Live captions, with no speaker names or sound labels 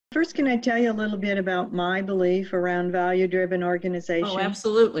first, can I tell you a little bit about my belief around value-driven organization? Oh,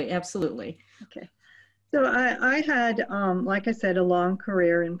 absolutely. Absolutely. Okay. So I had, like I said, a long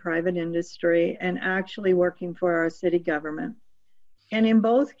career in private industry and actually working for our city government. And in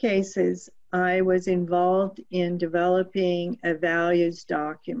both cases, I was involved in developing a values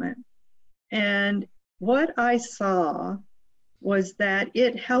document. And what I saw was that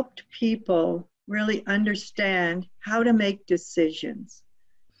it helped people really understand how to make decisions.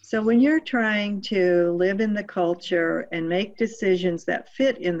 So when you're trying to live in the culture and make decisions that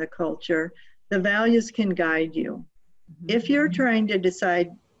fit in the culture, the values can guide you. If you're trying to decide,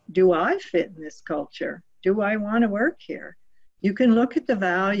 do I fit in this culture? Do I want to work here? You can look at the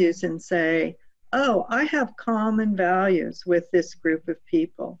values and say, oh, I have common values with this group of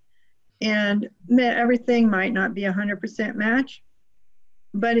people. And everything might not be 100% match,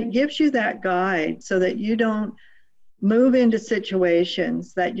 but it gives you that guide so that you don't move into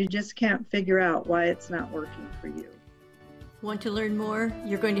situations that you just can't figure out why it's not working for you. Want to learn more?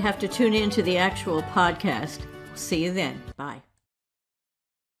 You're going to have to tune in to the actual podcast. See you then. Bye.